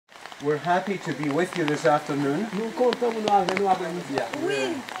We're happy to be with you this afternoon. Nous comptons pour nous avec nous après-midi.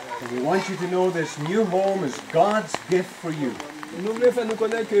 Oui. And we want you to know this new home is God's gift for you. Nous voulons faire nous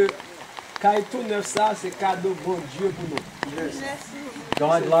connaître que quand tout neuf ça, c'est cadeau bon Dieu pour nous. Merci.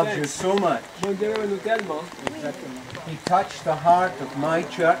 God loves you so much. Bon Dieu aime nous tellement. He touched the heart of my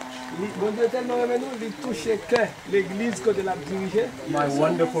church, Bon Dieu tellement aime nous, il touche le cœur, l'église que de l'a dirigée. my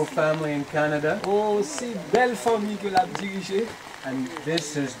wonderful family in Canada, Aussi belle famille que l'a dirigée. and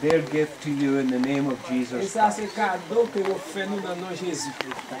this is their gift to you in the name of Et Jesus ça, Christ. c'est cadeau que nous faisons nous dans le nom de Jésus.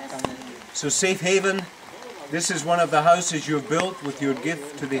 So Safe Haven, this is one of the houses you've built with your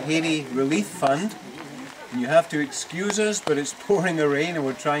gift to the Haiti Relief Fund. And you have to excuse us, but it's pouring a rain and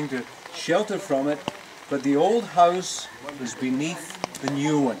we're trying to shelter from it. But the old house is beneath the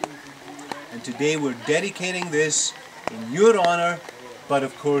new one. And today we're dedicating this in your honor, but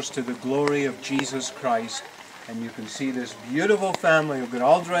of course to the glory of Jesus Christ. And you can see this beautiful family who've got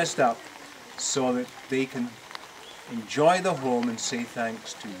all dressed up so that they can enjoy the home and say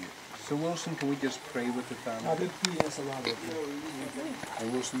thanks to you. So Wilson, can we just pray with the family? Avec prière ensemble avec vous.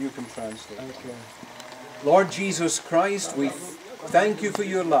 And Wilson, you can translate. Okay. Lord Jesus Christ, we thank you for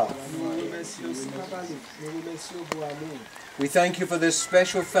your love. Nous remercions aussi, Papa, nous remercions pour l'amour. We thank you for this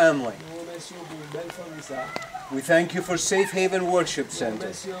special family. Nous remercions pour une belle famille ça. We thank you for Safe Haven Worship Nous Center.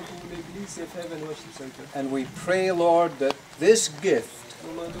 remercions pour l'église Safe Haven Worship Center. And we pray, Lord, that this gift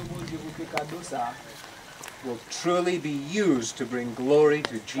Nous demandons pour Dieu pour que cadeau ça. will truly be used to bring glory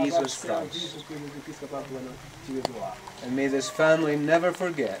to Jesus Christ. Pour que l'église capable de tirer gloire. And may this family never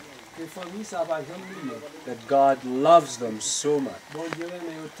forget Que famille ça va jamais oublier. that God loves them so much. Bon Dieu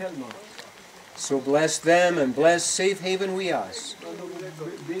aime eux tellement. So bless them and bless Safe Haven, we ask.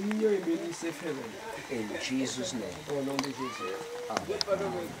 Bénis et bénis Safe Haven. In Jesus' name. Au nom de Jésus.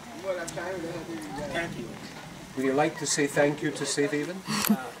 Thank you. Would you like to say thank you to Safe Haven?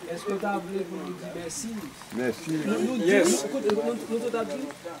 Est-ce que tu as voulu nous dire merci? Merci. Yes. Nous tout avons dit,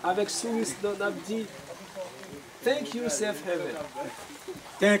 avec sourire, nous avons dit, thank you, Safe Haven.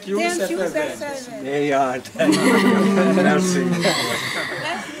 Thank you, Thank you, Safe Safe Haven. Haven. There you are. Thank you. Merci.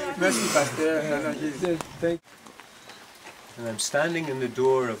 Merci, Pasteur. Thank And I'm standing in the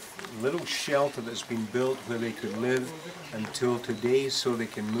door of a little shelter that's been built where they could live until today so they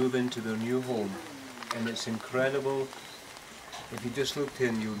can move into their new home. And it's incredible. If you just looked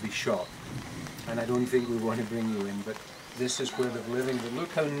in, you would be shocked. And I don't think we want to bring you in, but this is where they're living. But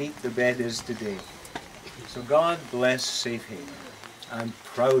look how neat the bed is today. So God bless Safe Haven. I'm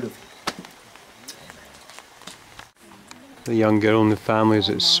proud of you. The young girl in the family is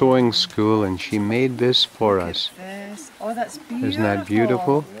at sewing school and she made this for us. This. Oh, that's beautiful. Isn't that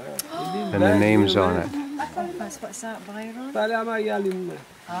beautiful? And the name's on it. What's that, Byron? Parlez à Marie-Aline.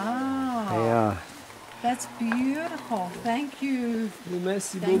 Ah, Yeah. that's beautiful. Thank you.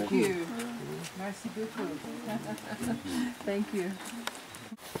 Merci Thank beaucoup. you. Merci beaucoup. Thank you.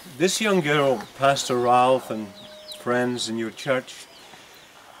 This young girl, Pastor Ralph and friends in your church,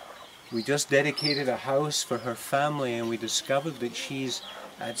 we just dedicated a house for her family and we discovered that she's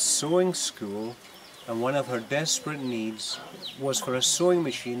at sewing school and one of her desperate needs was for a sewing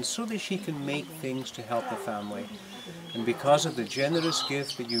machine so that she can make things to help the family. And because of the generous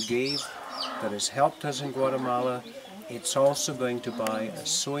gift that you gave that has helped us in Guatemala, it's also going to buy a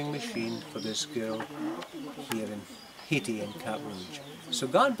sewing machine for this girl here in Haiti in Cap Rouge. So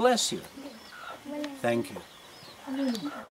God bless you. Thank you.